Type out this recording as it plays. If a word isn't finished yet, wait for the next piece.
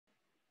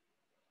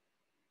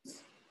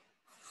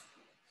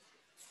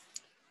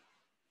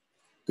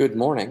Good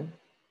morning.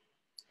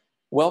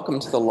 Welcome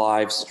to the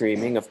live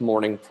streaming of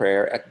morning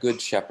prayer at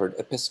Good Shepherd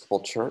Episcopal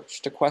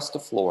Church,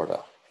 Tequesta, Florida,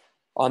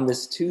 on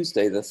this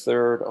Tuesday, the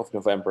 3rd of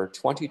November,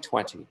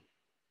 2020,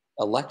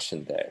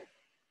 Election Day.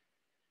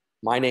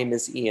 My name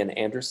is Ian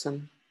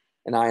Anderson,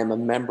 and I am a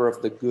member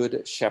of the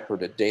Good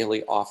Shepherd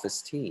Daily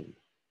Office team,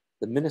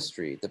 the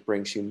ministry that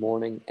brings you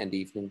morning and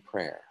evening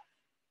prayer.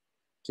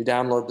 To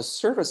download the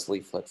service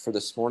leaflet for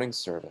this morning's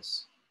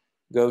service,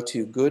 go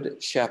to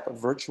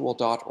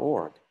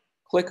goodshepvirtual.org.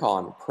 Click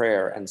on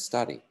Prayer and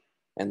Study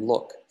and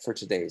look for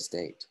today's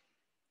date.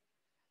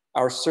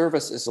 Our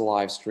service is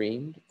live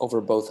streamed over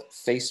both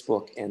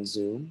Facebook and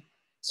Zoom,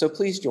 so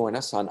please join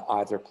us on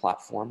either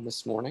platform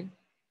this morning.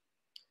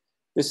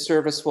 This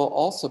service will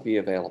also be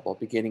available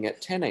beginning at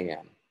 10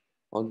 a.m.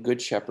 on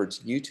Good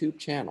Shepherd's YouTube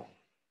channel.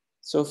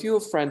 So if you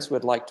have friends who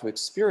would like to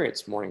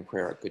experience morning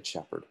prayer at Good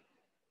Shepherd,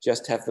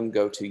 just have them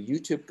go to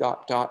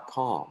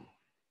youtube.com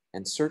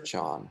and search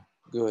on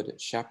Good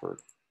Shepherd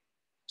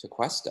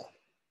Tequesta.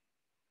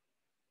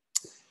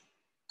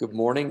 Good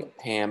morning,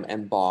 Pam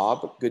and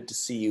Bob. Good to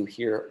see you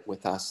here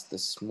with us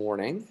this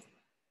morning.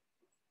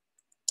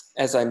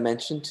 As I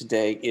mentioned,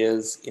 today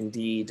is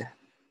indeed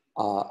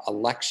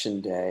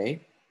Election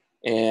Day,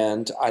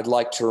 and I'd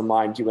like to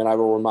remind you, and I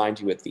will remind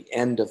you at the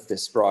end of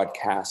this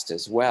broadcast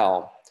as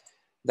well,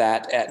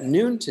 that at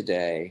noon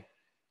today,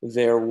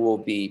 there will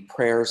be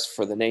prayers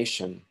for the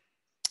nation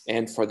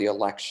and for the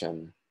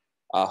election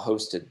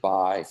hosted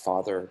by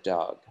Father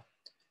Doug.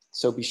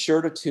 So be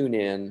sure to tune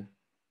in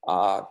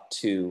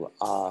to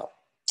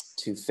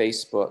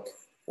Facebook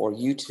or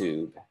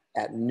YouTube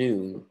at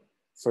noon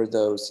for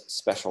those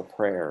special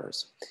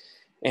prayers.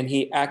 And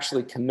he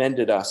actually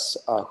commended us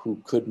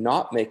who could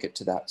not make it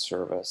to that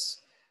service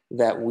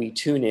that we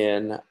tune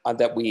in,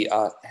 that we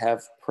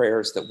have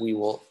prayers that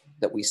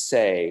we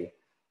say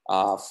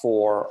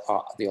for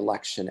the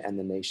election and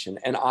the nation.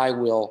 And I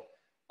will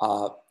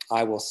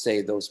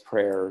say those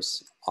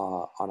prayers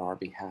on our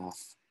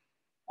behalf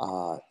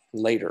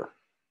later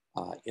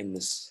in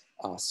this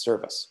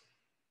service.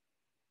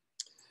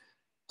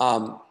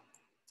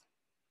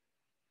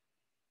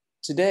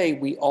 Today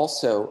we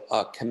also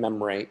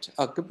commemorate,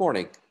 good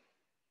morning,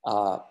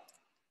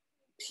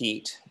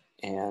 Pete,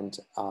 and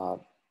I'm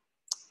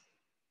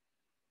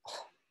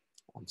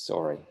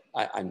sorry,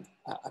 I'm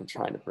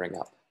trying to bring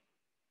up,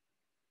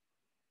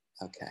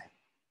 okay.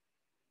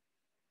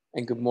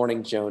 And good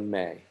morning, Joan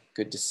May,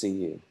 good to see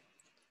you.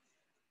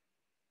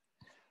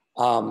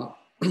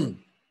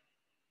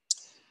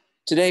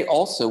 Today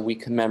also we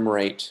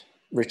commemorate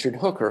Richard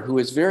Hooker, who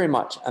is very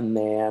much a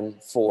man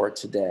for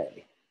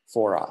today,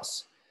 for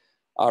us.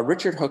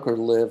 Richard Hooker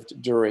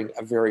lived during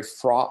a very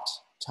fraught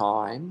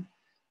time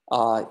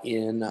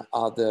in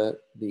the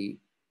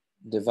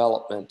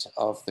development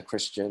of the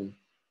Christian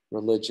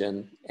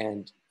religion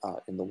and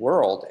in the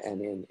world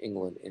and in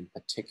England in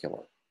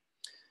particular.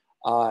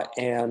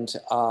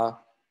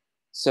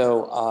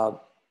 So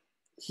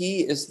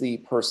he is the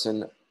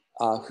person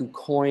who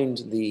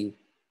coined the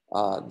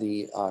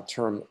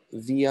term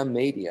via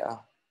media,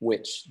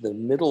 which the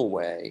middle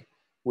way,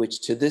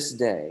 which to this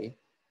day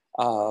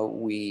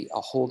we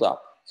hold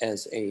up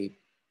as a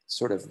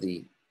sort of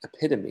the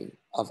epitome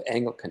of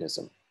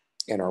Anglicanism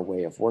in our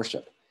way of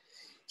worship.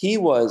 He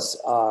was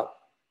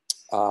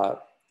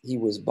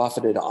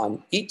buffeted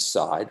on each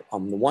side.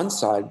 On the one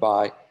side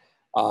by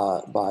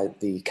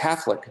the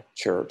Catholic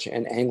Church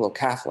and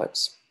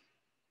Anglo-Catholics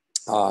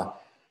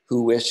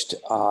who wished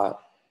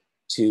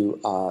to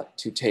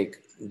take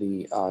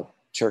the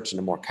church in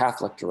a more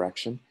Catholic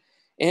direction,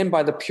 and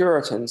by the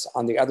Puritans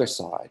on the other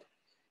side.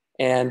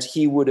 And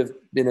he would have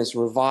been as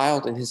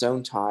reviled in his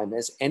own time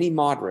as any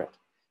moderate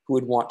who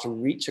would want to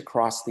reach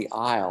across the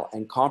aisle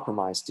and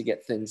compromise to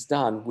get things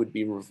done would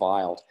be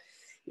reviled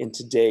in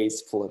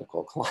today's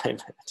political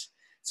climate.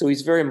 So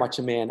he's very much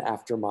a man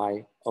after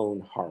my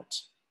own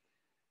heart.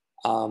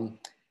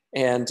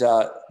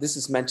 This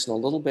is mentioned a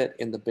little bit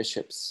in the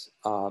bishop's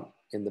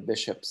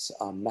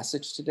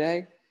message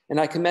today. And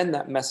I commend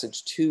that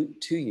message to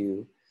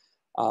you,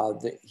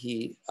 that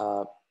he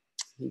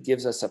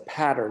gives us a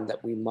pattern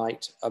that we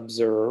might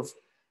observe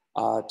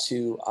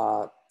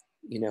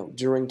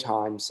during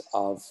times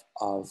of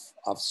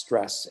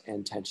stress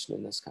and tension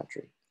in this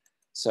country.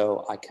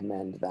 So I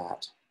commend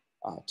that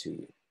to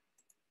you.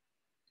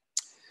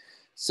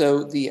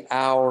 So the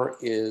hour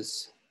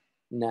is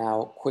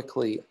now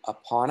quickly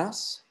upon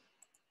us.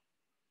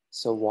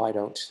 So why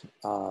don't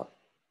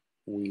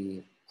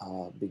we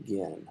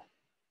begin?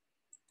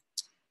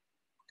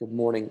 Good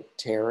morning,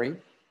 Terry.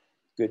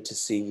 Good to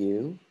see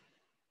you.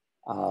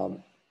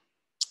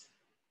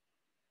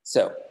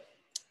 So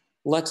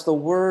let the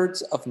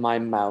words of my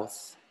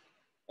mouth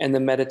and the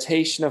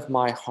meditation of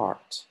my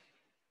heart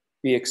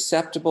be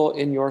acceptable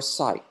in your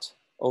sight,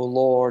 O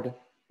Lord,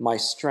 my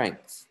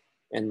strength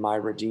and my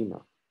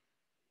Redeemer.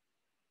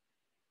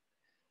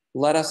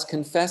 Let us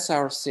confess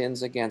our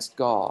sins against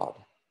God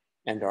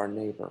and our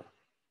neighbor.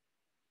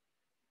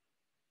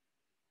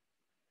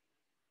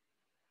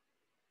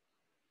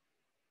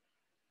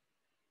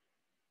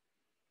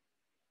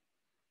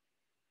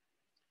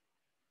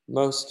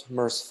 Most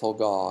merciful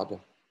God,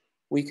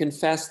 we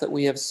confess that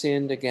we have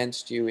sinned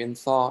against you in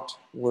thought,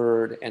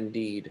 word, and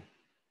deed,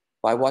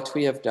 by what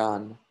we have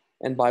done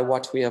and by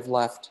what we have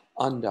left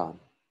undone.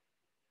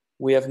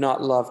 We have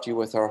not loved you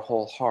with our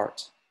whole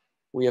heart.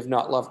 We have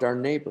not loved our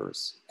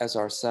neighbors as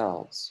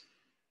ourselves.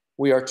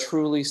 We are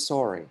truly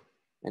sorry,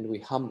 and we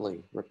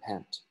humbly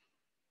repent.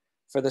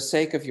 For the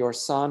sake of your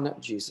Son,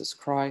 Jesus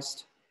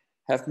Christ,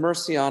 have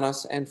mercy on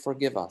us and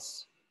forgive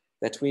us,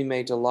 that we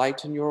may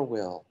delight in your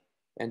will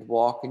and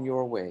walk in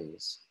your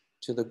ways,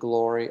 to the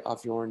glory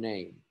of your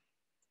name.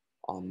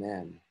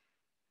 Amen.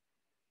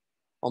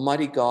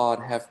 Almighty God,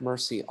 have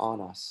mercy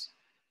on us.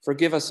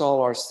 Forgive us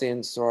all our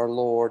sins through our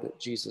Lord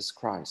Jesus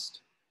Christ.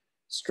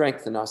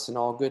 Strengthen us in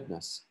all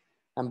goodness,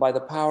 and by the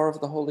power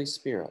of the Holy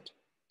Spirit,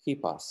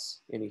 keep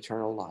us in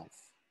eternal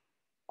life.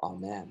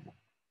 Amen.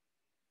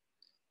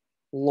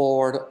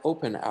 Lord,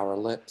 open our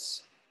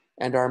lips,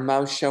 and our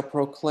mouth shall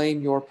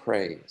proclaim your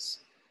praise.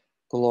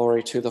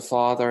 Glory to the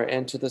Father,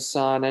 and to the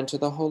Son, and to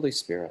the Holy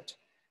Spirit,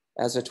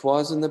 as it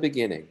was in the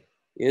beginning,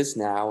 is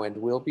now, and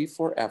will be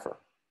forever.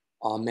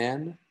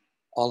 Amen.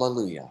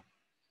 Alleluia.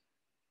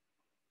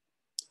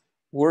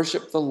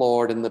 Worship the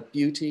Lord in the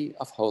beauty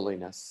of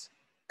holiness.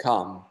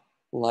 Come,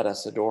 let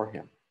us adore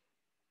him.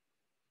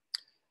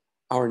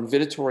 Our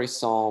invitatory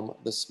psalm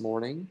this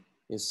morning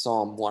is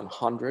Psalm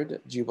 100,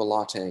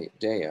 Jubilate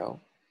Deo.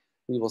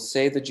 We will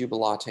say the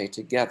Jubilate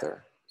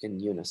together in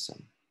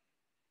unison.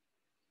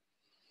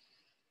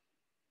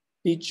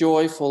 Be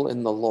joyful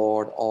in the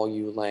Lord, all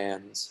you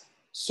lands.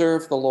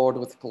 Serve the Lord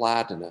with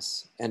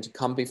gladness, and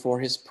come before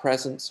his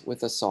presence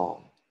with a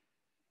song.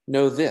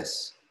 Know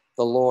this,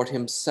 the Lord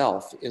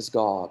himself is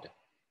God.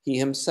 He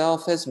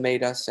himself has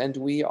made us, and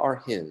we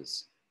are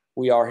his.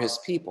 We are his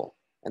people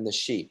and the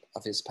sheep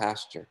of his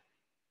pasture.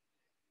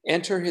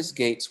 Enter his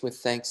gates with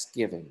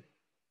thanksgiving.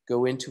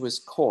 Go into his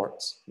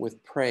courts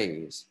with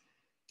praise.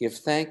 Give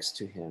thanks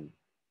to him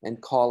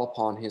and call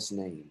upon his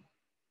name.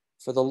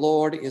 For the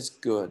Lord is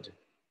good.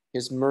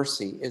 His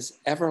mercy is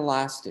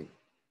everlasting,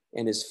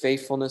 and his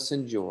faithfulness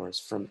endures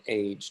from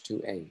age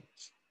to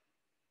age.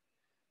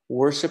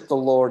 Worship the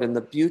Lord in the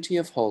beauty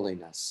of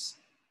holiness.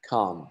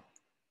 Come,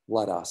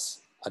 let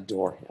us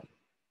adore him.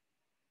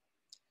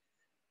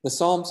 The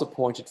psalms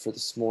appointed for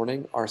this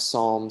morning are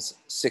Psalms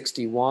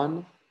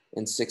 61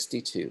 and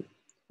 62.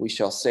 We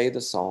shall say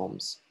the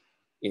psalms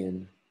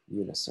in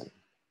unison.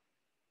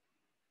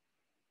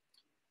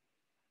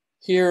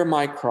 Hear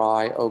my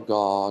cry, O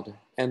God,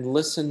 and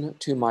listen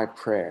to my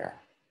prayer.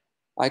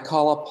 I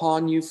call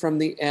upon you from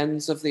the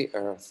ends of the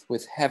earth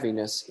with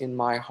heaviness in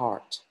my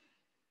heart.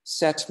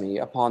 Set me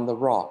upon the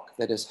rock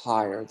that is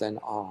higher than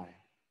I.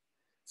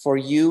 For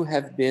you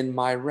have been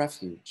my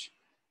refuge,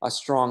 a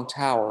strong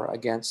tower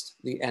against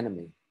the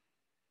enemy.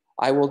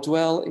 I will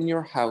dwell in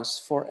your house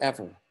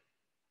forever.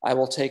 I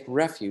will take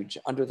refuge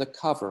under the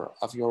cover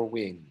of your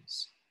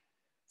wings.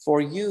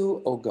 For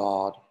you, O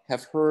God,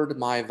 have heard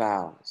my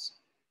vows.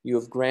 You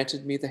have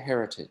granted me the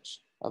heritage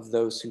of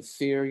those who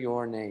fear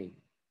your name.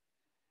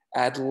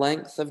 Add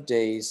length of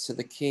days to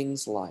the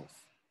king's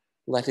life.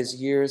 Let his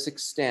years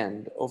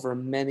extend over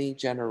many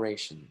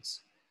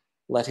generations.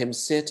 Let him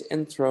sit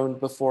enthroned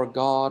before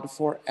God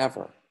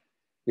forever.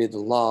 Bid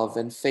love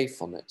and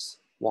faithfulness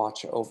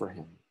watch over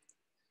him.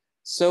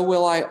 So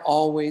will I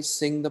always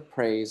sing the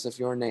praise of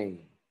your name,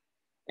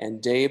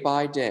 and day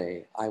by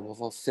day I will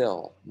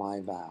fulfill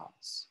my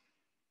vows.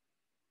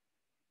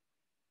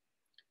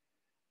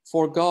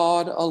 For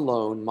God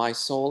alone my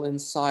soul in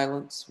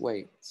silence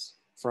waits.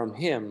 From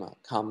him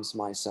comes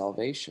my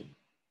salvation.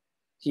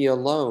 He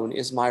alone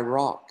is my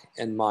rock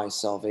and my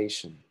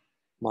salvation,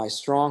 my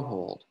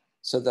stronghold,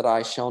 so that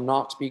I shall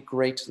not be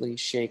greatly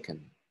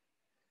shaken.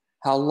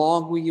 How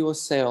long will you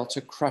assail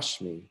to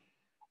crush me,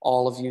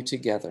 all of you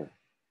together,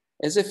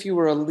 as if you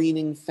were a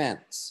leaning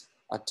fence,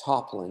 a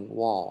toppling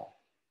wall?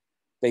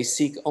 They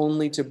seek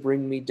only to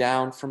bring me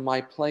down from my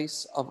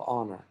place of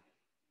honor.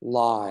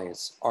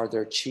 Lies are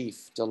their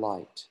chief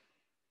delight.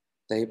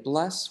 They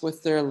bless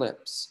with their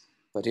lips,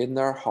 but in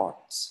their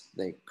hearts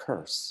they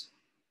curse.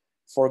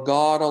 For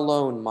God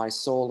alone my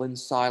soul in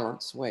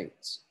silence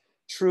waits.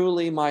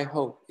 Truly my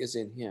hope is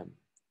in him.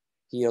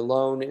 He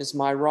alone is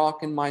my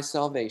rock and my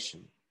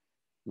salvation,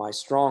 my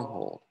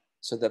stronghold,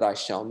 so that I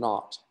shall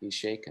not be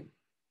shaken.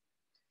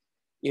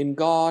 In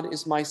God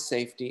is my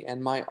safety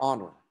and my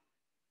honor.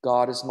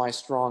 God is my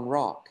strong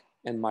rock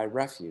and my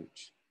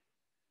refuge.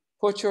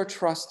 Put your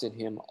trust in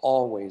him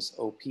always,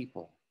 O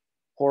people.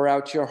 Pour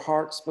out your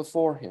hearts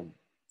before him,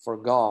 for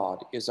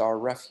God is our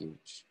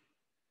refuge.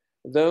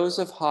 Those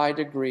of high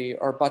degree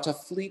are but a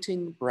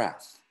fleeting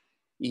breath.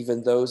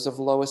 Even those of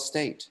low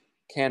estate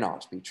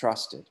cannot be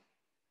trusted.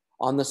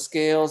 On the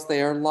scales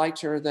they are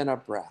lighter than a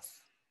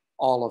breath,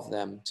 all of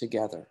them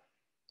together.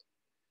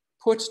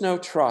 Put no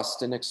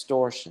trust in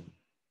extortion.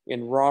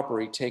 In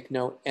robbery take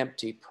no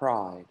empty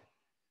pride.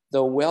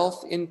 Though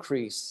wealth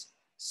increase,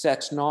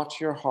 set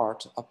not your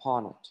heart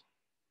upon it.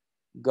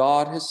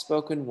 God has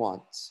spoken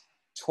once,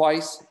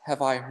 twice have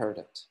I heard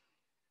it,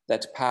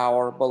 that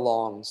power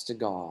belongs to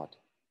God.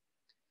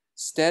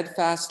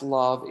 Steadfast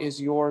love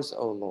is yours,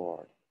 O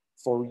Lord,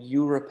 for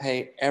you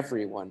repay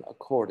everyone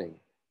according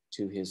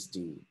to his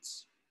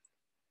deeds.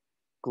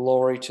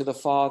 Glory to the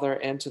Father,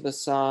 and to the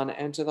Son,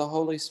 and to the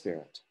Holy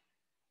Spirit,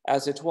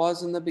 as it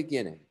was in the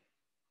beginning,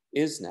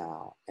 is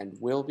now, and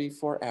will be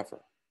forever.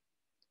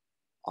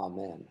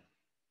 Amen.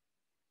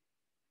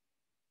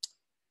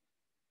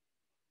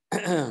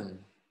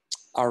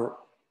 Our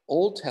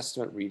Old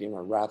Testament reading,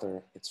 or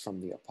rather it's from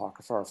the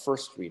Apocrypha, our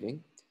first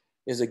reading,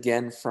 is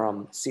again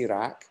from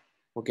Sirach.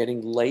 We're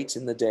getting late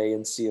in the day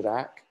in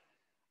Sirach.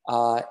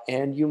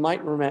 And you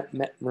might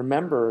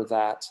remember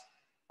that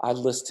I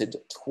listed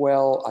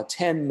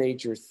 10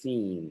 major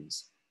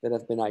themes that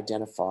have been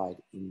identified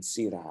in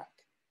Sirach.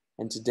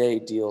 And today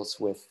deals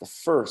with the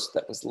first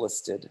that was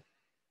listed,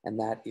 and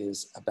that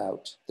is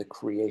about the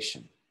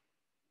creation.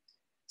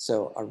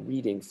 So a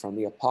reading from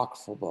the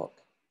Apocryphal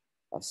book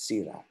of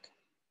Sirach.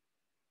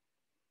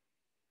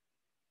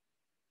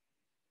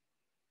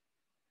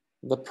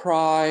 The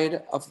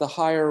pride of the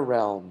higher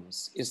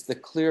realms is the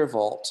clear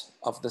vault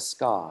of the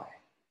sky,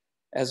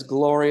 as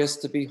glorious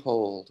to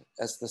behold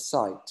as the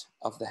sight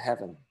of the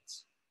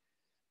heavens.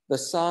 The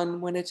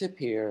sun, when it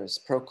appears,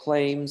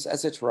 proclaims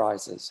as it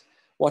rises,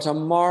 what a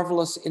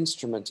marvelous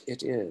instrument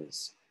it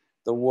is,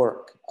 the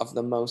work of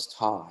the Most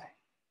High.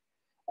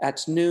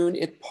 At noon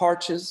it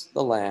parches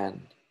the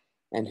land,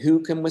 and who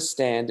can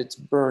withstand its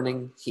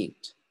burning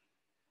heat?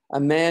 A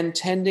man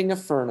tending a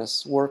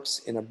furnace works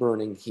in a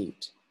burning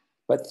heat,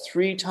 but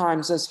 3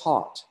 times as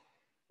hot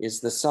is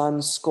the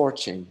sun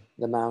scorching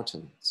the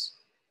mountains.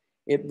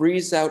 It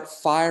breathes out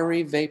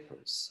fiery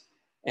vapors,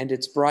 and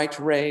its bright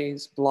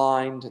rays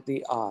blind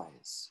the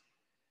eyes.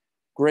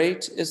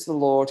 Great is the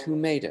Lord who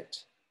made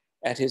it.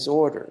 At his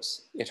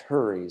orders, it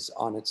hurries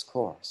on its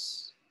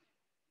course.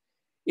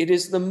 It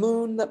is the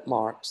moon that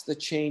marks the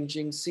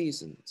changing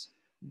seasons,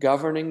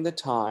 governing the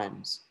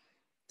times,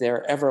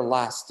 their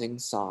everlasting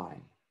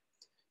sign.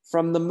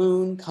 From the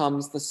moon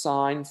comes the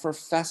sign for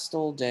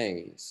festal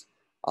days,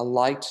 a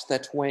light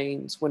that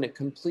wanes when it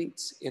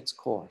completes its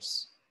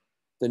course.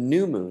 The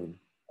new moon,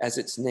 as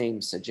its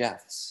name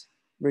suggests,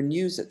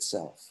 renews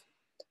itself.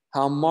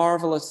 How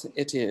marvelous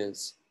it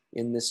is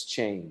in this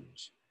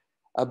change,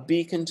 a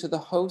beacon to the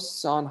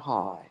hosts on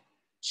high,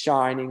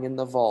 shining in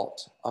the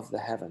vault of the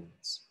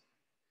heavens.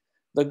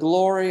 The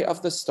glory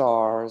of the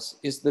stars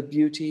is the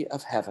beauty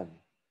of heaven,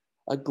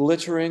 a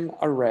glittering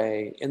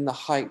array in the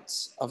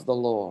heights of the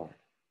Lord.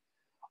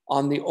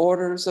 On the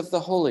orders of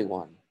the Holy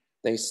One,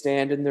 they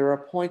stand in their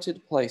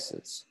appointed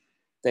places.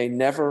 They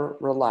never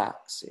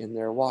relax in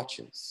their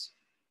watches.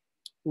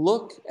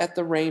 Look at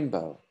the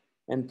rainbow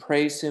and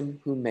praise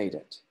him who made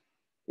it.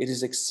 It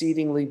is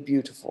exceedingly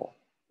beautiful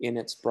in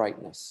its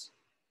brightness.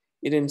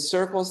 It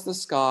encircles the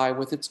sky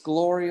with its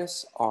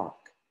glorious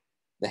arc.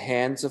 The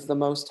hands of the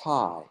Most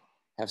High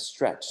have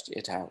stretched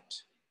it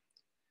out.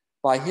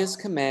 By his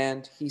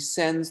command, he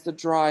sends the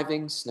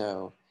driving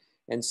snow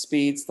and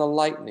speeds the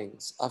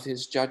lightnings of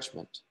his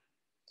judgment.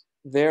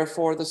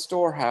 Therefore the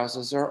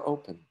storehouses are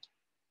opened,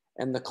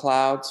 and the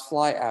clouds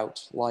fly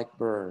out like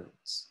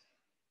birds.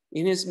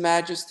 In his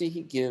majesty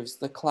he gives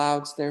the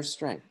clouds their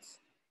strength,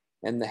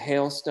 and the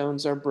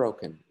hailstones are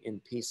broken in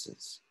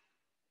pieces.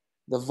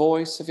 The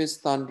voice of his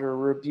thunder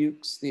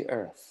rebukes the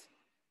earth.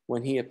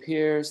 When he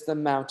appears, the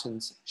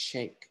mountains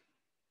shake.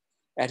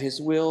 At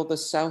his will the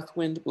south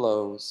wind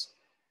blows,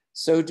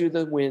 so do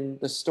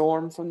the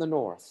storm from the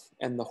north,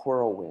 and the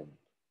whirlwind.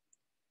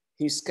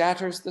 He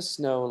scatters the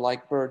snow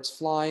like birds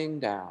flying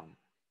down,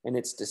 and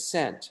its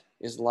descent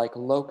is like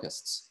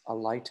locusts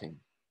alighting.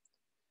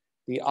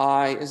 The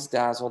eye is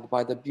dazzled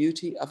by the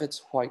beauty of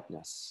its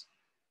whiteness,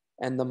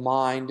 and the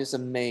mind is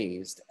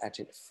amazed at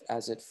it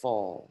as it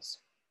falls.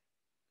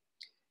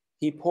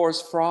 He pours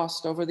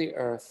frost over the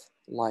earth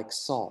like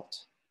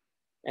salt,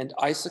 and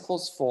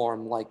icicles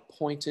form like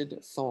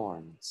pointed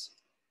thorns.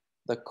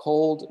 The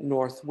cold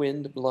north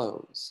wind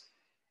blows,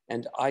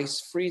 and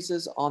ice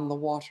freezes on the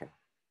water.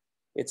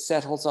 It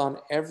settles on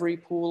every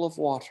pool of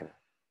water,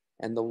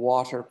 and the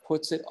water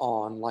puts it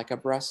on like a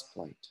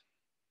breastplate.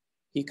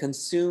 He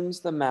consumes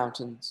the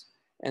mountains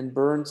and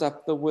burns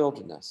up the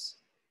wilderness,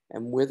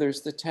 and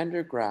withers the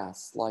tender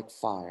grass like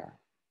fire.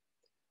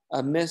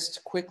 A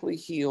mist quickly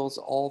heals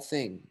all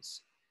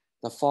things.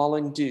 The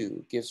falling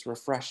dew gives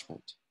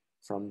refreshment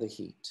from the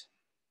heat.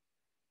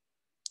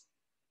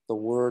 The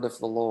word of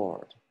the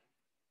Lord.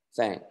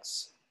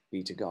 Thanks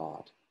be to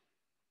God.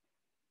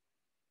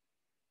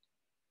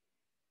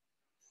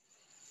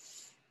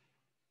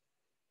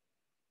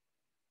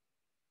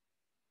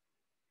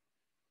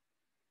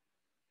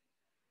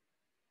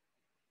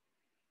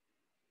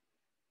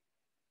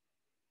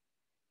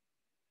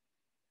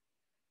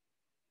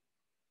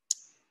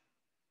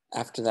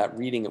 After that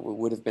reading, it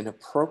would have been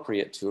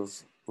appropriate to have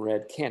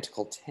read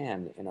Canticle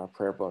 10 in our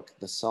prayer book,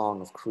 the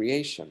Song of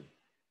Creation.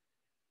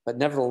 But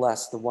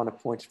nevertheless, the one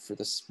appointed for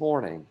this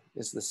morning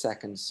is the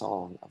second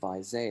song of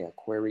Isaiah,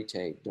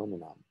 Querite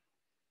Dominum,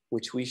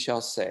 which we shall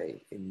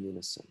say in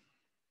unison.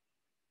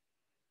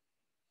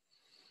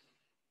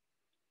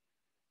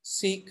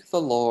 Seek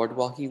the Lord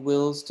while he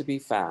wills to be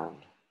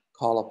found.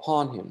 Call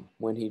upon him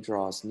when he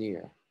draws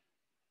near.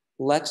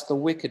 Let the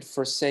wicked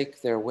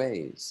forsake their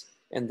ways,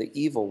 and the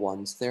evil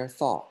ones their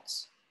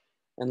thoughts.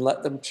 And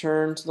let them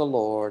turn to the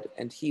Lord,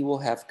 and he will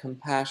have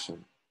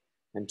compassion,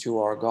 and to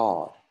our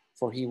God,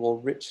 for he will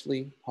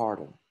richly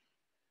pardon.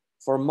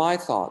 For my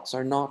thoughts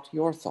are not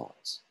your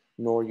thoughts,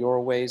 nor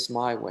your ways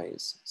my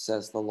ways,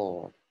 says the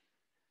Lord.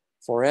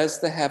 For as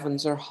the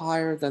heavens are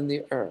higher than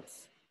the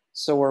earth,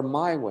 so are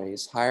my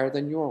ways higher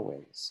than your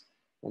ways,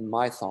 and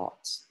my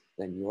thoughts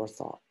than your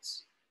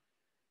thoughts.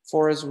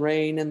 For as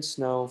rain and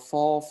snow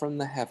fall from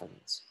the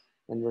heavens,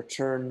 and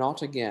return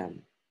not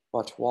again,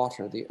 but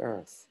water the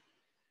earth,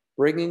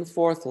 bringing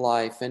forth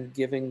life and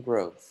giving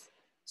growth,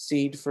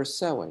 seed for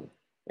sowing,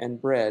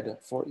 and bread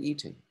for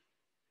eating,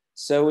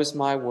 so is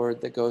my word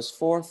that goes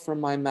forth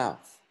from my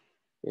mouth.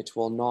 It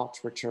will not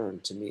return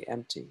to me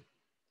empty,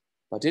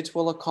 but it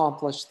will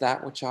accomplish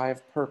that which I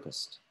have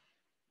purposed,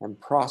 and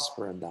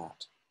prosper in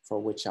that for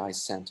which I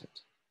sent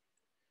it.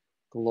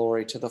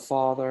 Glory to the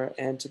Father,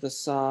 and to the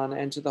Son,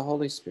 and to the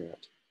Holy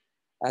Spirit,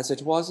 as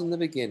it was in the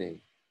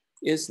beginning,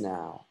 is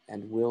now,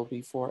 and will be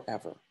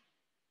forever.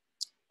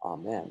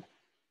 Amen.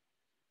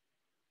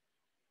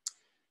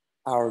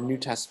 Our New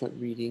Testament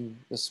reading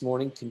this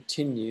morning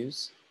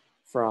continues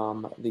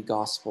from the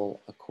Gospel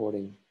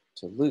according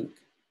to Luke.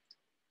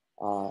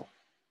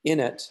 In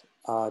it,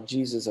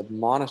 Jesus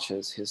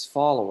admonishes his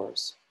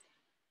followers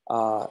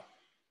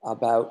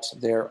about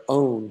their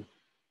own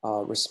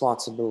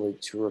responsibility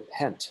to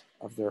repent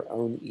of their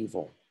own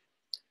evil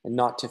and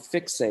not to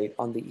fixate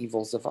on the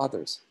evils of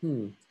others.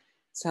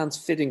 Sounds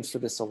fitting for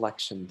this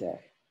election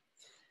day.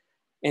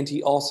 And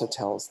he also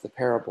tells the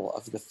parable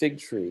of the fig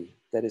tree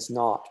that is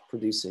not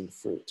producing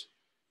fruit.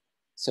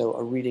 So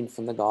a reading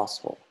from the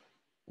Gospel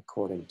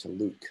according to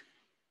Luke.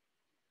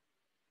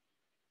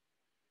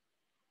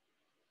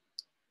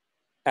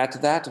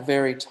 At that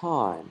very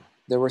time,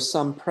 there were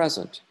some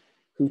present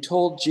who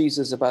told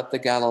Jesus about the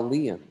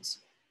Galileans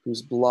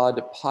whose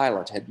blood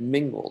Pilate had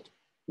mingled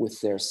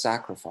with their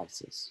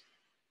sacrifices.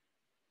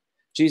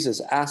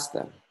 Jesus asked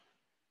them,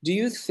 "Do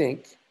you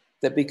think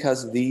that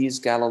because these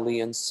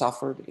Galileans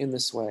suffered in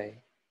this way,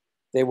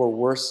 they were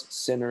worse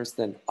sinners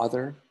than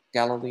other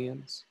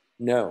Galileans?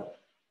 No,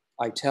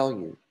 I tell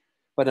you,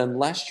 but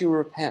unless you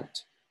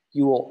repent,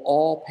 you will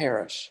all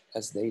perish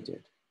as they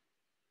did.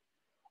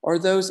 Or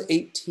those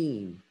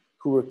 18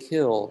 who were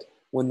killed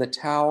when the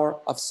tower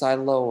of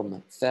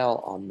Siloam fell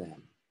on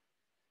them,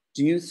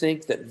 do you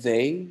think that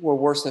they were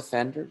worse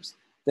offenders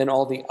than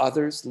all the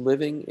others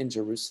living in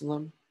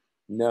Jerusalem?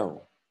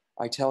 No,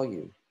 I tell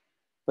you,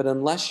 but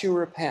unless you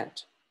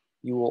repent,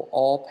 you will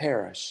all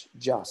perish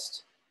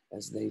just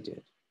as they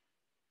did."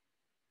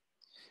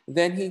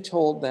 Then he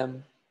told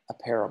them a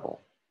parable.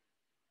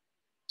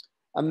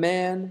 A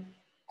man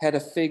had a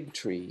fig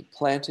tree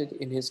planted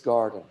in his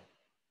garden,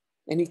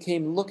 and he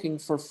came looking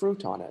for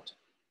fruit on it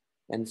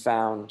and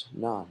found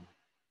none.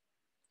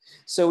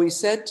 So he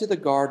said to the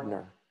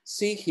gardener,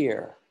 "See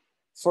here,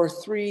 for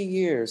 3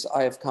 years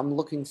I have come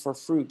looking for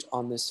fruit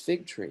on this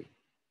fig tree,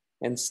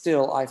 and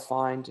still I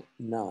find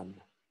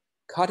none.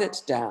 Cut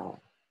it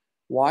down.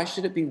 Why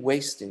should it be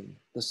wasting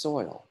the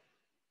soil?"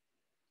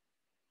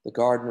 The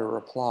gardener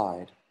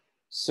replied,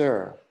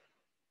 "Sir,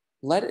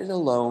 let it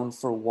alone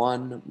for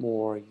 1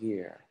 more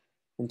year,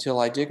 until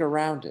I dig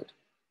around it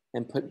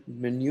and put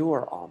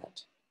manure on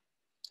it.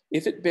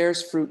 If it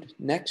bears fruit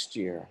next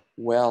year,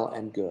 well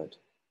and good.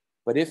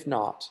 But if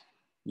not,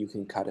 you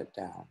can cut it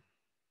down."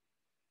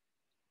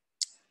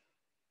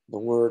 The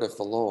word of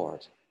the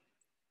Lord.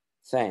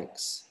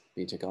 Thanks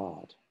be to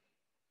God.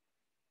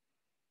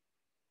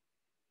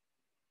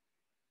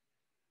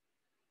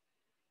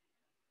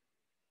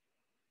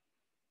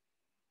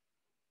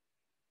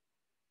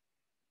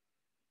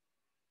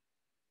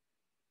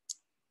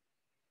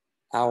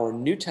 Our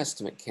New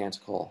Testament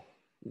canticle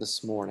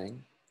this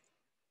morning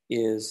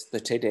is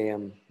the Te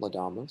Deum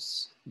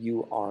Laudamus,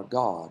 "You are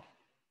God,"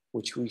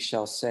 which we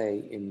shall say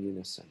in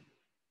unison.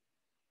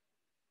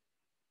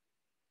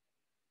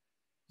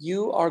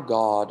 You are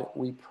God,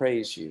 we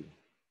praise you.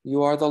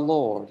 You are the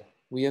Lord,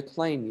 we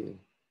acclaim you.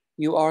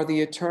 You are the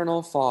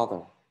eternal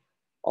Father.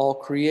 All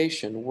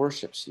creation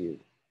worships you.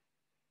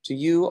 To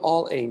you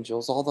all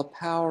angels, all the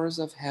powers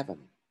of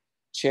heaven,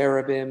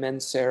 cherubim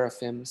and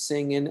seraphim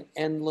sing in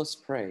endless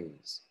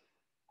praise.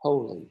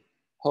 Holy,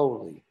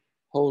 holy,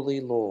 holy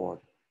Lord,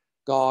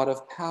 God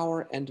of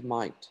power and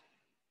might.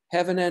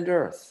 Heaven and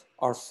earth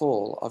are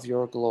full of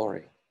your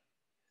glory.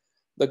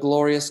 The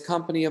glorious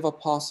company of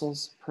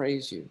apostles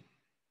praise you.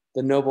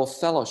 The noble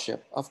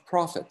fellowship of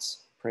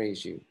prophets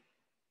praise you.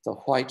 The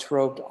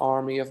white-robed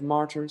army of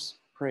martyrs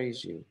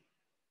praise you.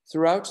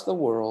 Throughout the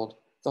world,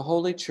 the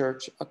Holy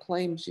Church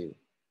acclaims you,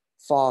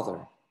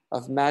 Father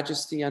of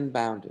majesty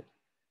unbounded,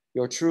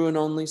 your true and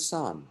only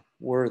Son,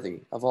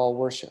 worthy of all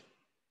worship,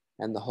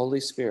 and the Holy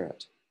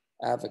Spirit,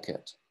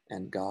 advocate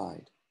and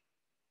guide.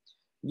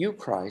 You,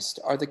 Christ,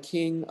 are the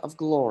King of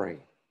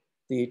glory,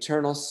 the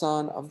eternal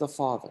Son of the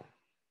Father.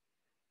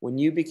 When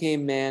you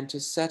became man to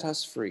set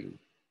us free,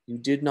 you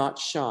did not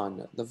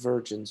shun the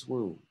Virgin's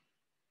womb.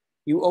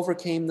 You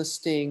overcame the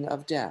sting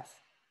of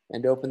death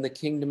and opened the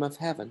kingdom of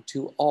heaven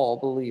to all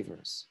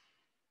believers.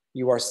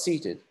 You are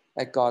seated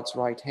at God's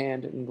right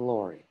hand in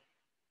glory.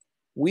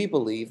 We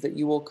believe that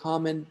you will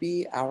come and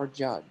be our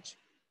judge.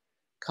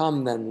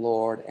 Come then,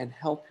 Lord, and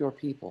help your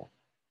people,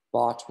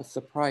 bought with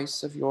the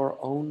price of your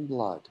own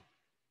blood,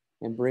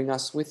 and bring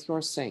us with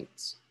your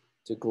saints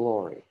to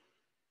glory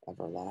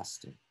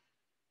everlasting.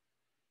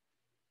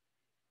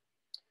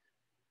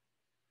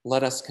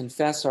 Let us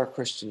confess our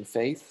Christian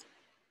faith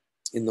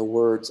in the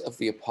words of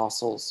the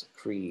Apostles'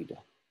 Creed.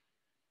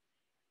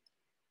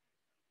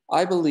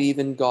 I believe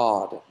in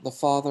God, the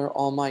Father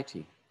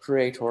Almighty,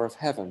 creator of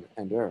heaven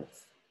and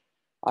earth.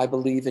 I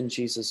believe in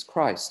Jesus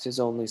Christ, his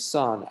only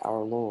Son, our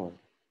Lord.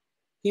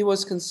 He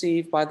was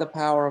conceived by the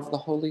power of the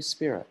Holy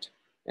Spirit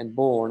and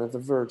born of the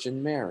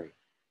Virgin Mary.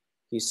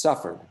 He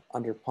suffered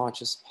under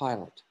Pontius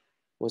Pilate,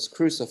 was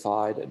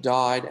crucified,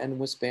 died, and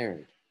was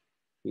buried.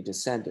 He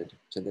descended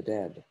to the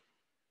dead.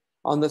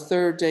 On the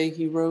third day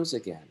he rose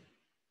again.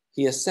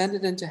 He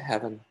ascended into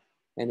heaven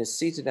and is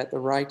seated at the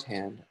right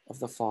hand of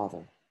the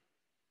Father.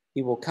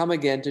 He will come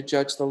again to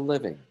judge the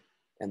living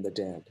and the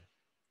dead.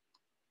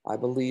 I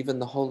believe in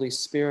the Holy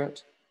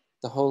Spirit,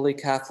 the Holy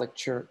Catholic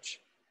Church,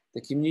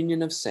 the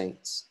communion of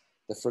saints,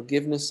 the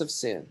forgiveness of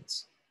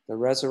sins, the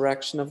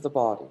resurrection of the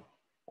body,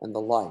 and the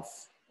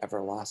life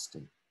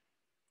everlasting.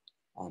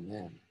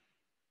 Amen.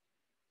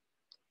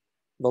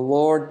 The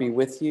Lord be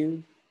with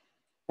you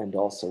and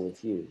also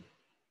with you.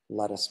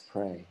 Let us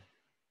pray.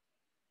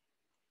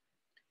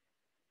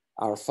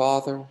 Our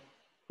Father,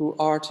 who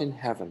art in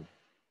heaven,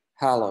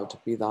 hallowed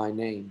be thy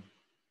name.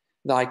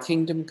 Thy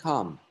kingdom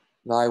come,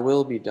 thy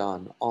will be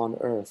done on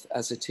earth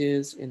as it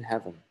is in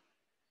heaven.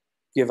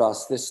 Give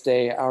us this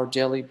day our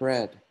daily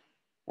bread,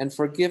 and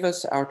forgive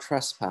us our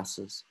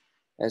trespasses,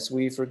 as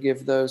we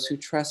forgive those who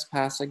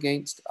trespass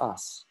against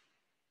us.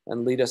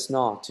 And lead us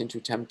not into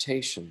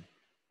temptation,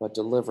 but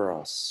deliver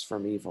us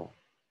from evil.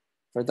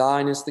 For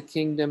thine is the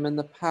kingdom and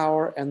the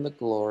power and the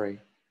glory,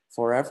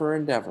 forever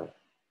and ever.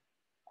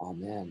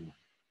 Amen.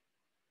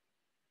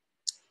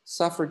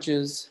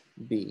 Suffrages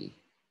B.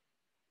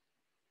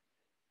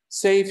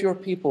 Save your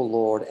people,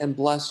 Lord, and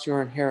bless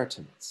your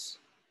inheritance.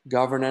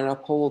 Govern and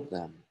uphold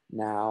them,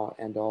 now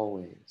and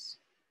always.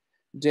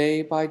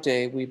 Day by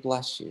day we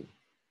bless you.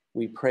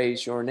 We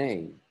praise your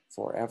name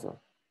forever.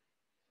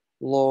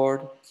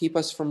 Lord, keep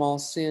us from all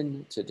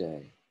sin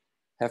today.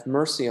 Have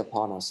mercy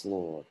upon us,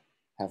 Lord.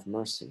 Have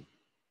mercy.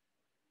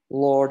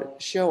 Lord,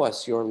 show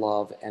us your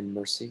love and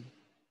mercy,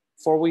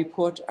 for we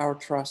put our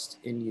trust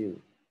in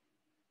you.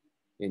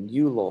 In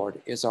you,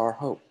 Lord, is our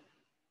hope,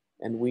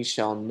 and we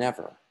shall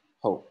never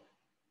hope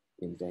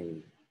in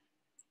vain.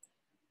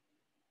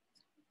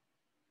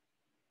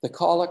 The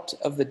collect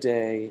of the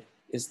day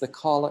is the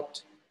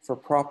collect for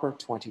Proper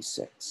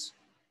 26.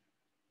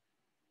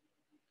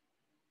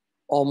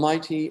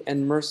 Almighty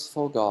and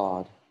merciful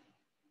God,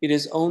 it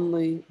is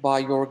only by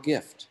your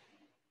gift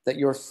that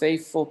your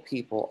faithful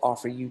people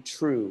offer you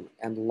true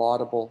and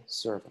laudable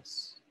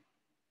service.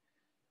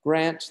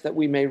 Grant that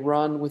we may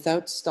run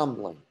without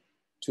stumbling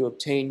to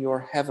obtain your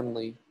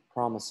heavenly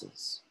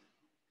promises.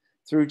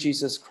 Through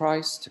Jesus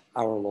Christ,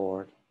 our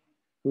Lord,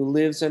 who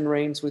lives and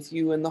reigns with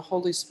you in the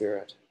Holy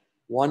Spirit,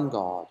 one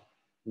God,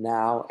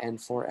 now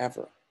and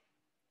forever.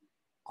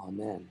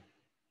 Amen.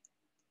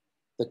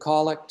 The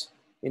collect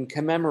in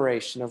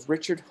commemoration of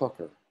Richard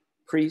Hooker,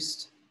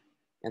 priest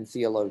and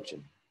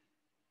theologian.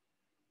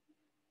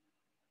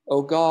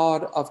 O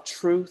God of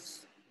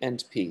truth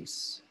and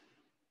peace,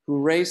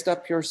 who raised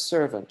up your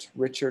servant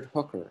Richard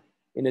Hooker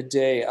in a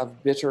day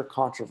of bitter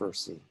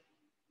controversy,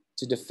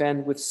 to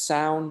defend with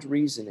sound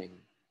reasoning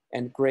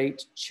and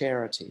great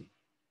charity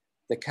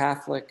the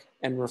Catholic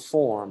and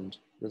Reformed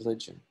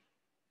religion.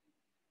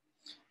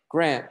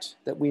 Grant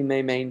that we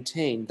may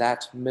maintain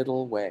that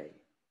middle way,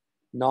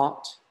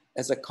 not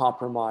as a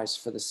compromise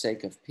for the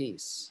sake of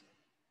peace,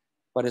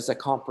 but as a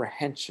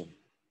comprehension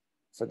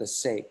for the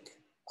sake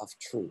of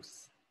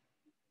truth.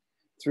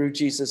 Through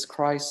Jesus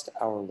Christ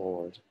our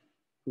Lord,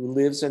 who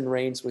lives and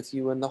reigns with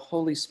you in the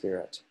Holy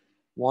Spirit,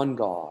 one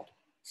God,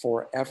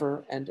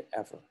 forever and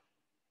ever.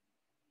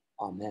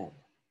 Amen.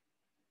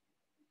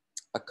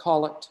 A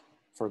collect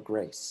for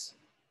grace.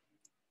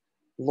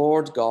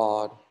 Lord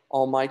God,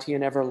 Almighty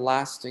and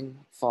everlasting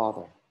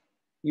Father,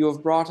 you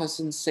have brought us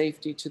in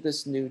safety to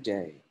this new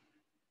day.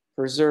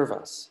 Preserve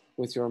us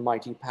with your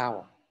mighty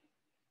power,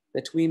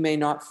 that we may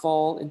not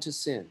fall into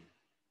sin,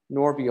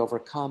 nor be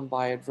overcome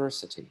by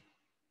adversity.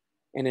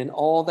 And in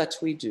all that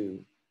we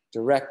do,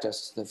 direct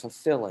us to the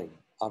fulfilling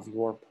of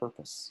your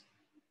purpose.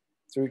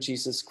 Through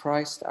Jesus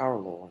Christ our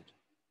Lord.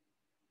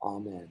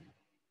 Amen.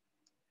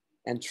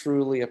 And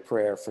truly a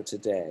prayer for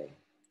today,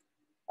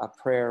 a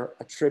prayer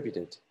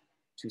attributed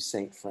to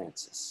Saint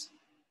Francis.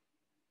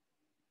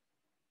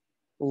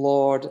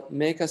 Lord,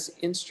 make us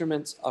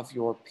instruments of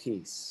your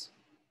peace.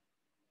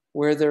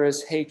 Where there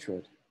is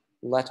hatred,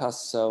 let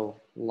us sow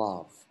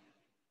love.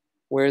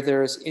 Where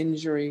there is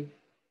injury,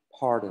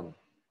 pardon.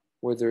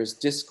 Where there is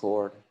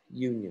discord,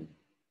 union.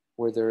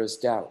 Where there is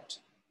doubt,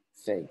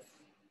 faith.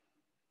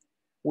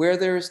 Where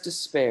there is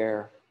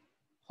despair,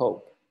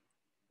 hope.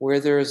 Where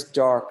there is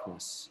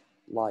darkness,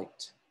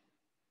 light.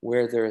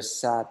 Where there is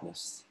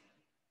sadness,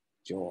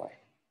 joy.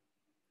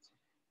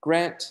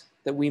 Grant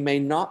that we may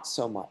not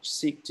so much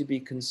seek to be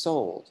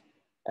consoled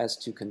as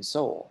to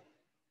console,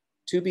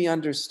 to be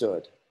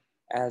understood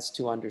as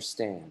to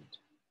understand,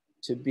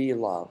 to be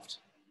loved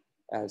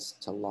as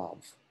to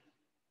love.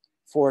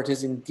 For it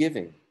is in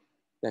giving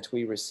that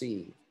we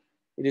receive,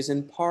 it is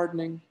in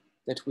pardoning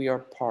that we are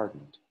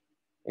pardoned,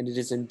 and it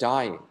is in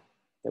dying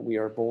that we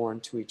are born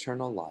to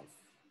eternal life.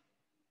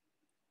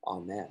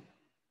 Amen.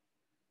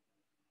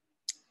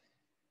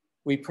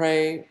 We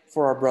pray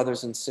for our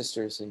brothers and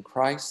sisters in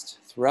Christ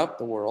throughout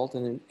the world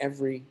and in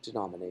every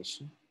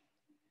denomination,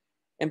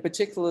 and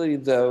particularly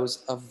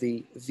those of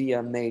the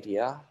Via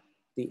Media,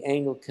 the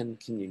Anglican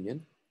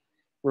Communion,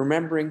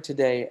 remembering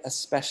today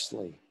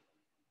especially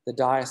the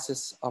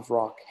Diocese of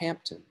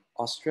Rockhampton,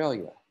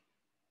 Australia,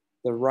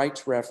 the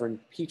Right Reverend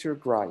Peter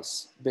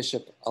Grice,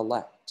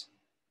 Bishop-elect,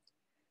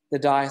 the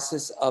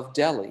Diocese of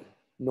Delhi,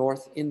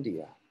 North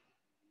India,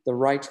 the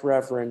Right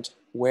Reverend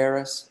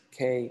Waris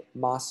K.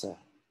 Massa,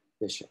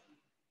 Bishop,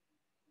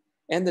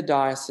 and the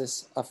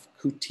Diocese of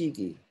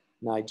Kutigi,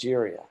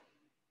 Nigeria,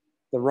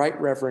 the Right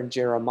Reverend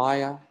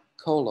Jeremiah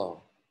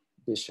Kolo,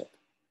 Bishop.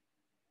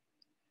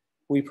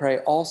 We pray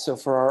also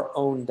for our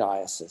own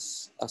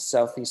diocese of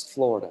Southeast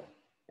Florida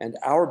and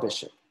our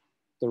bishop,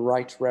 the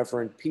Right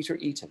Reverend Peter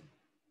Eaton,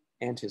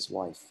 and his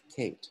wife,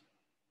 Kate.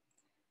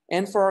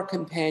 And for our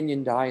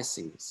companion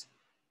dioceses,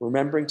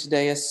 remembering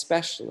today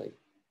especially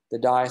the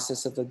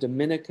Diocese of the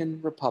Dominican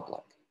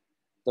Republic,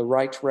 the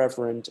Right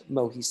Reverend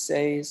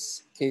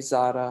Moises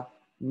Quezada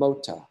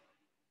Mota,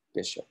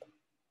 Bishop.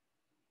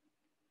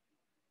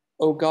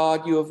 O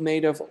God, you have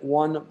made of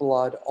one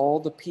blood all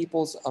the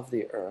peoples of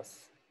the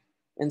earth,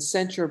 and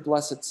sent your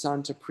blessed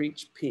Son to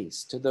preach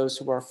peace to those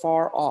who are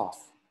far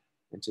off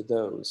and to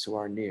those who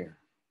are near.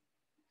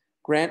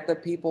 Grant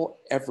that people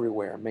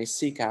everywhere may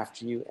seek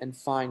after you and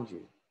find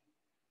you.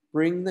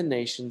 Bring the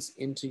nations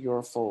into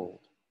your fold.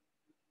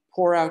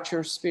 Pour out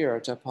your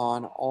Spirit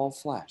upon all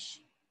flesh,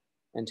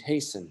 and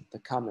hasten the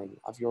coming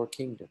of your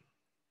kingdom.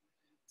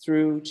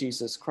 Through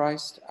Jesus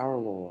Christ our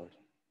Lord.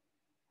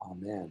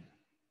 Amen.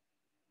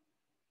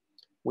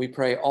 We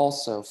pray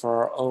also for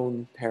our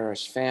own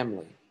parish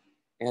family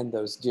and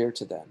those dear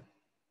to them,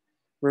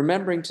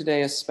 remembering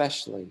today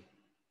especially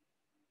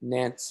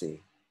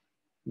Nancy,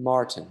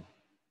 Martin,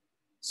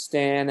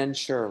 Stan and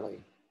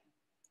Shirley,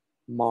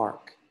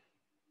 Mark,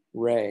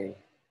 Ray,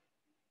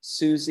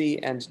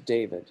 Susie and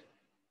David,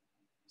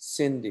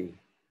 Cindy,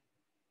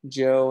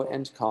 Joe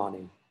and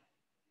Connie,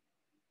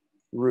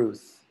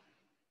 Ruth,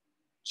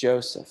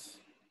 Joseph,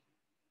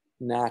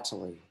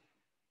 Natalie,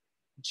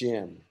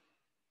 Jim,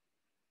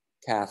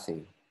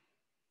 Kathy,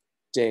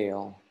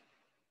 Dale,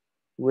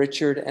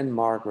 Richard and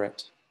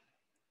Margaret,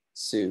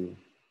 Sue,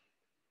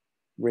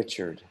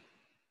 Richard,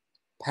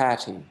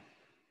 Patty,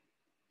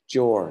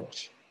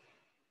 George,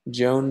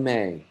 Joan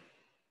May,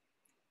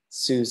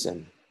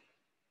 Susan,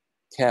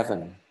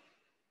 Kevin,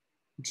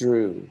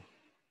 Drew,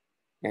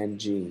 and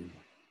Jean.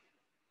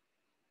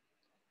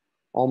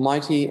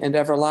 Almighty and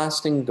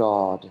everlasting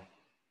God,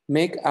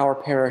 make our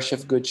parish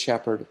of Good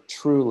Shepherd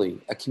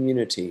truly a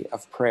community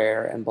of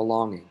prayer and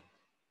belonging.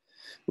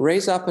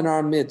 Raise up in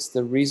our midst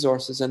the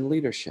resources and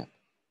leadership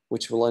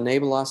which will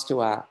enable us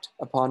to act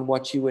upon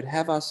what you would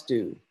have us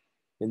do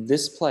in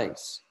this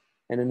place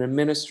and in a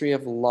ministry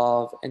of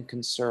love and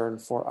concern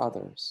for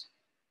others.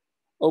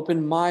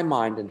 Open my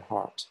mind and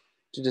heart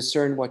to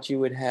discern what you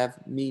would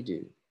have me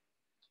do.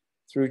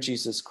 Through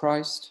Jesus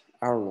Christ,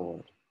 our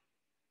Lord.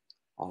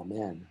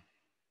 Amen.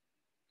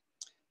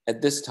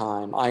 At this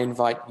time, I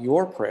invite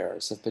your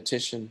prayers of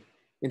petition,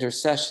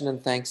 intercession,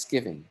 and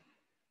thanksgiving,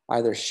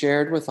 either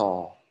shared with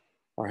all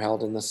or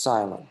held in the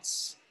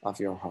silence of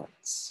your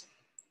hearts.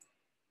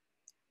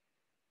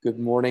 Good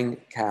morning,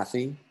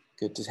 Kathy.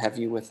 Good to have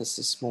you with us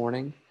this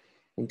morning.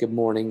 And good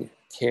morning,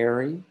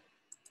 Karen,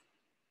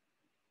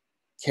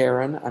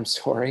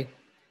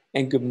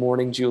 and good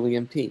morning, Julie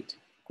and Pete.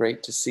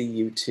 Great to see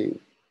you too.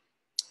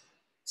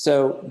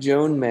 So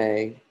Joan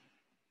May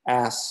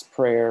asks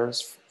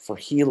prayers for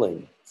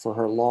healing for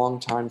her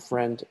longtime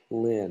friend,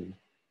 Lynn,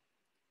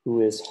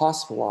 who is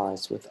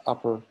hospitalized with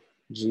upper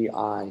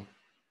GI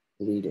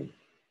bleeding.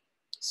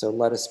 So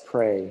let us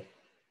pray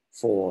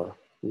for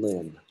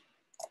Lynn.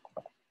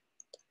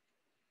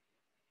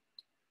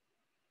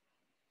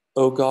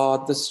 O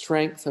God, the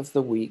strength of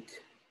the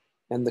weak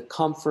and the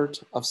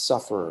comfort of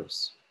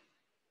sufferers,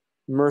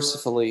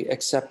 mercifully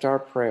accept our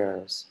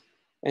prayers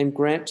and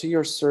grant to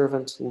your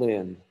servant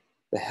Lynn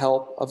the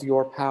help of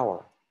your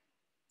power,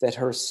 that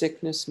her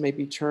sickness may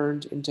be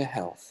turned into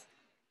health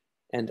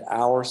and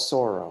our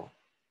sorrow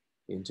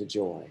into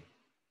joy.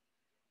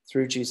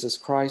 Through Jesus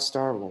Christ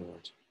our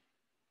Lord.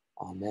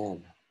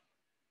 Amen.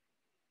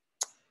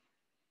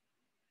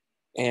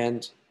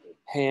 And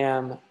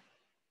Pam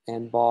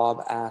and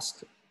Bob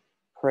asked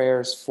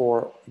prayers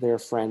for their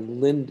friend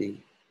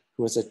Lindy,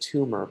 who has a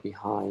tumor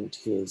behind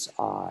his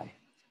eye.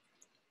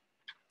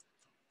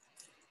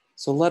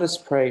 So let us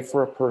pray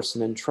for a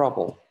person in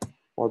trouble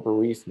or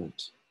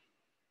bereavement.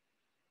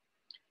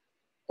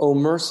 O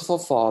merciful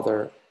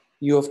Father,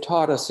 you have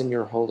taught us in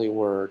your holy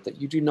word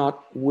that you do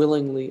not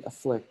willingly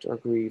afflict or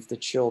grieve the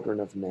children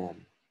of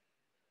men.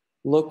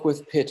 Look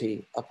with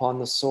pity upon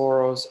the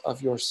sorrows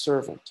of your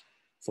servant,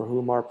 for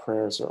whom our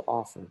prayers are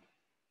offered.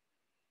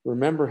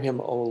 Remember him,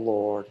 O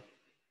Lord,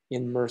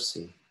 in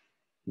mercy.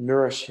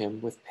 Nourish him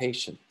with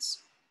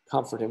patience.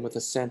 Comfort him with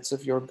a sense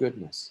of your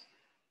goodness.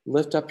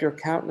 Lift up your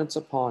countenance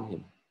upon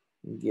him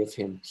and give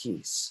him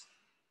peace.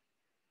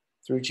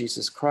 Through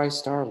Jesus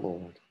Christ our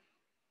Lord.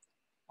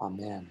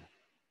 Amen.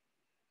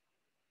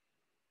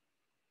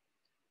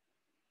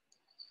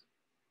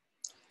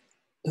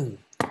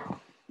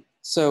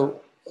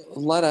 So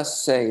let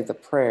us say the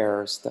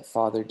prayers that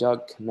Father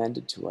Doug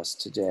commended to us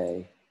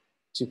today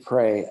to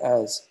pray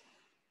as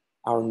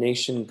our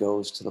nation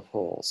goes to the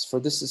polls. For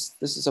this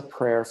is a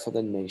prayer for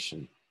the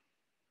nation.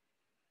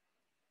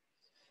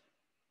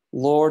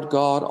 Lord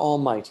God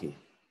Almighty,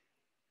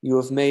 you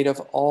have made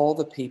of all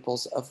the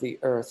peoples of the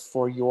earth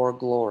for your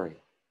glory,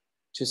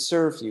 to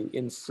serve you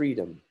in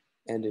freedom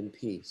and in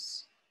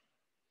peace.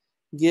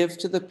 Give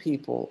to the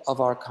people of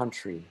our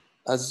country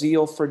a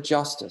zeal for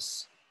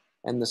justice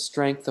and the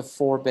strength of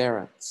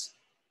forbearance,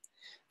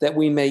 that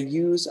we may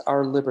use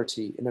our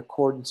liberty in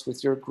accordance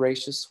with your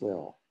gracious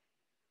will,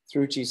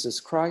 through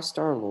Jesus Christ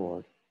our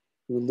Lord,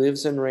 who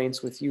lives and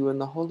reigns with you in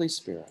the Holy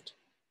Spirit,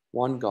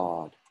 one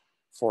God,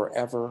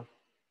 forever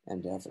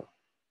and ever.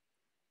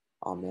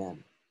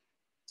 Amen.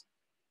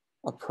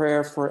 A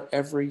prayer for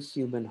every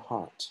human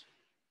heart.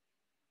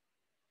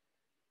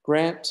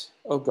 Grant,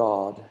 O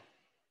God,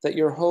 that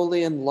your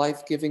holy and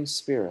life-giving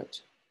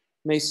Spirit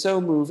may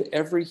so move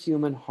every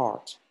human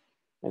heart,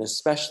 and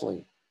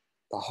especially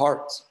the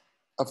hearts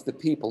of the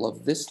people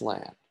of this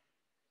land,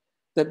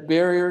 that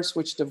barriers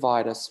which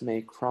divide us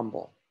may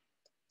crumble,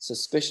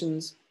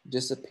 suspicions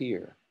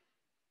disappear,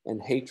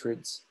 and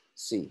hatreds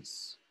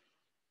cease.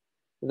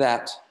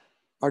 That,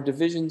 our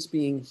divisions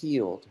being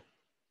healed,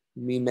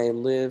 we may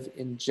live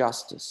in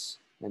justice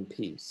and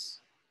peace.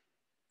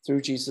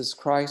 Through Jesus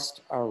Christ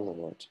our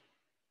Lord.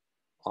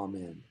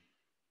 Amen.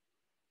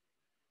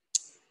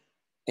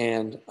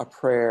 And a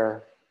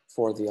prayer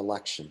for the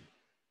election.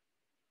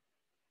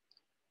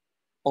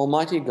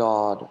 Almighty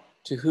God,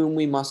 to whom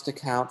we must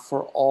account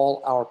for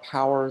all our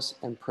powers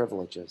and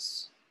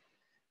privileges,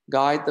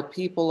 guide the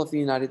people of the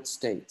United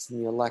States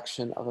in the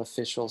election of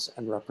officials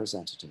and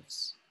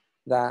representatives,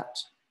 that,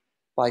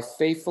 by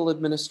faithful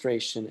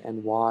administration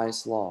and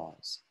wise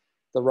laws,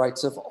 the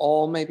rights of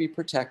all may be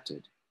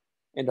protected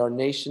and our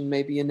nation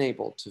may be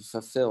enabled to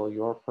fulfill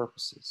your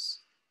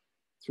purposes.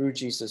 Through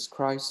Jesus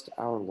Christ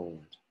our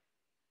Lord.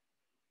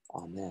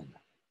 Amen.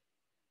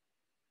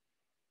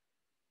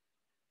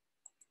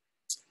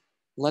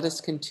 Let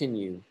us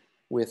continue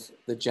with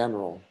the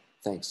general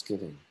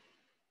thanksgiving.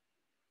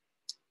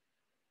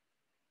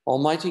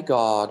 Almighty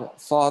God,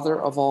 Father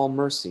of all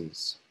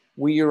mercies,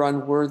 we, your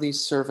unworthy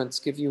servants,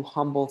 give you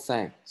humble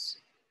thanks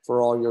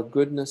for all your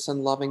goodness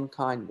and loving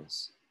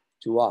kindness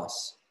to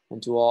us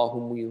and to all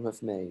whom you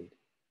have made.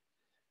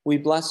 We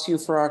bless you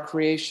for our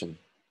creation,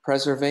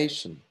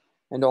 preservation,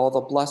 and all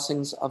the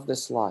blessings of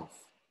this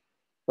life,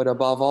 but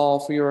above all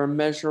for your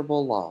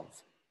immeasurable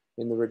love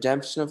in the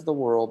redemption of the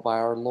world by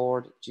our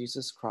Lord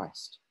Jesus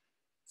Christ,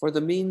 for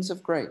the means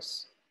of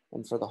grace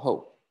and for the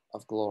hope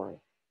of glory.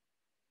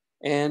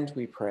 And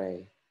we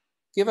pray,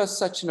 give us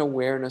such an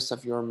awareness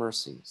of your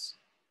mercies,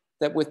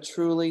 that with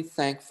truly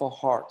thankful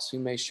hearts we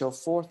may show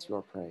forth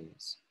your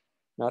praise,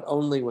 not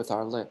only with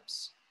our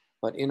lips,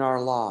 but in our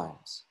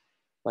lives,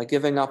 by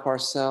giving up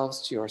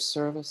ourselves to your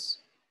service,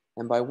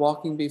 and by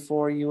walking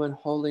before you in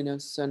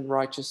holiness and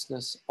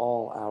righteousness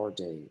all our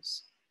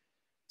days.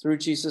 Through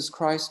Jesus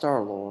Christ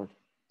our Lord,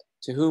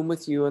 to whom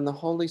with you and the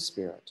Holy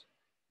Spirit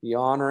be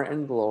honor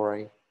and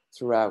glory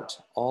throughout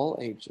all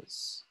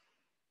ages.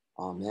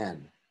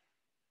 Amen.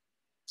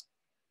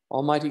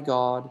 Almighty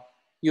God,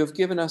 you have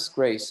given us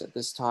grace at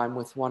this time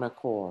with one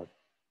accord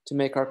to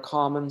make our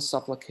common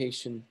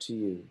supplication to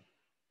you.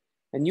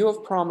 And you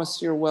have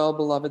promised your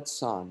well-beloved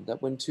Son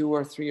that when 2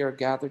 or 3 are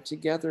gathered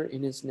together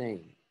in his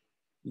name,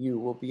 you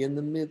will be in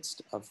the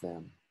midst of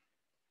them.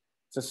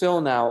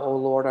 Fulfill now, O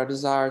Lord, our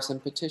desires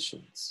and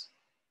petitions,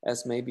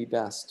 as may be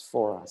best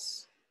for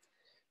us,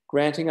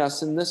 granting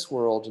us in this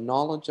world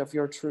knowledge of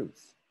your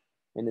truth,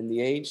 and in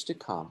the age to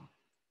come,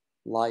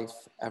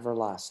 life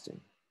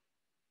everlasting.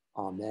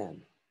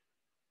 Amen.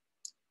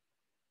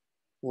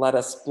 Let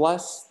us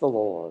bless the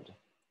Lord.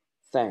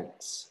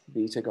 Thanks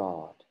be to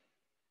God.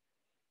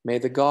 May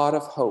the God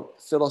of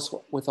hope fill us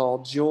with all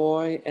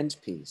joy and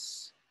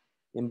peace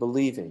in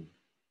believing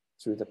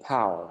through the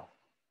power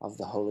of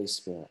the Holy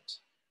Spirit.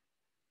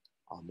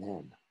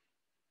 Amen.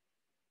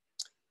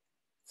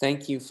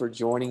 Thank you for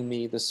joining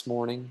me this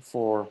morning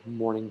for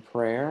morning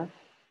prayer.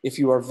 If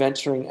you are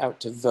venturing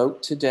out to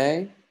vote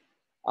today,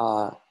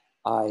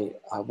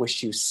 I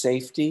wish you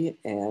safety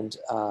and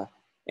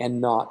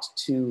not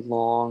too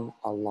long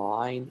a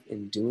line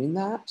in doing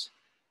that.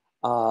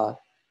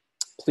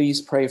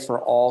 Please pray for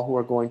all who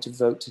are going to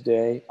vote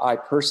today. I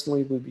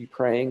personally will be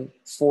praying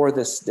for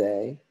this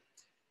day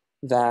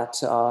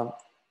that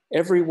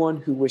everyone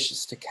who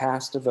wishes to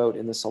cast a vote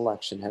in this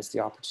election has the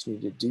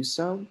opportunity to do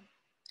so,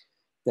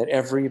 that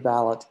every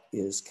ballot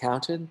is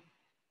counted,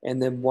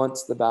 and then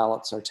once the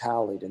ballots are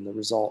tallied and the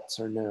results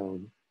are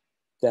known,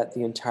 that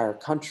the entire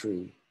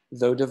country,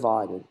 though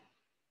divided,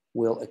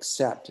 will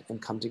accept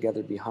and come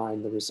together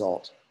behind the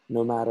result,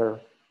 no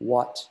matter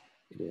what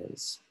it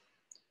is.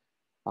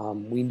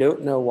 We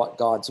don't know what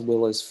God's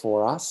will is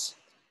for us,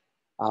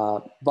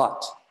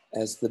 but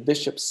as the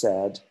bishop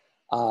said,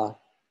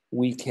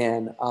 we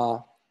can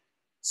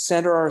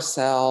center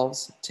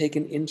ourselves, take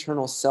an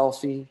internal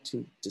selfie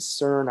to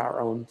discern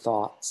our own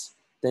thoughts,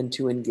 then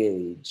to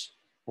engage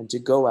and to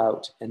go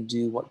out and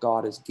do what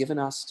God has given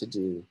us to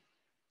do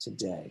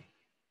today.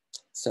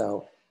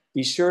 So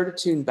be sure to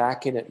tune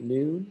back in at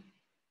noon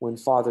when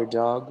Father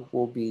Doug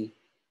will be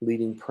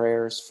leading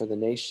prayers for the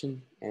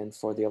nation and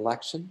for the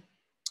election.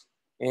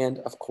 And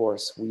of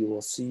course, we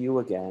will see you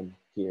again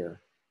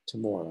here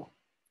tomorrow.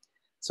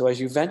 So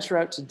as you venture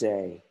out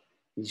today,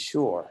 be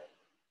sure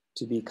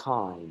to be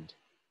kind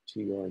to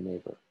your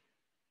neighbor.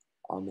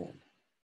 Amen.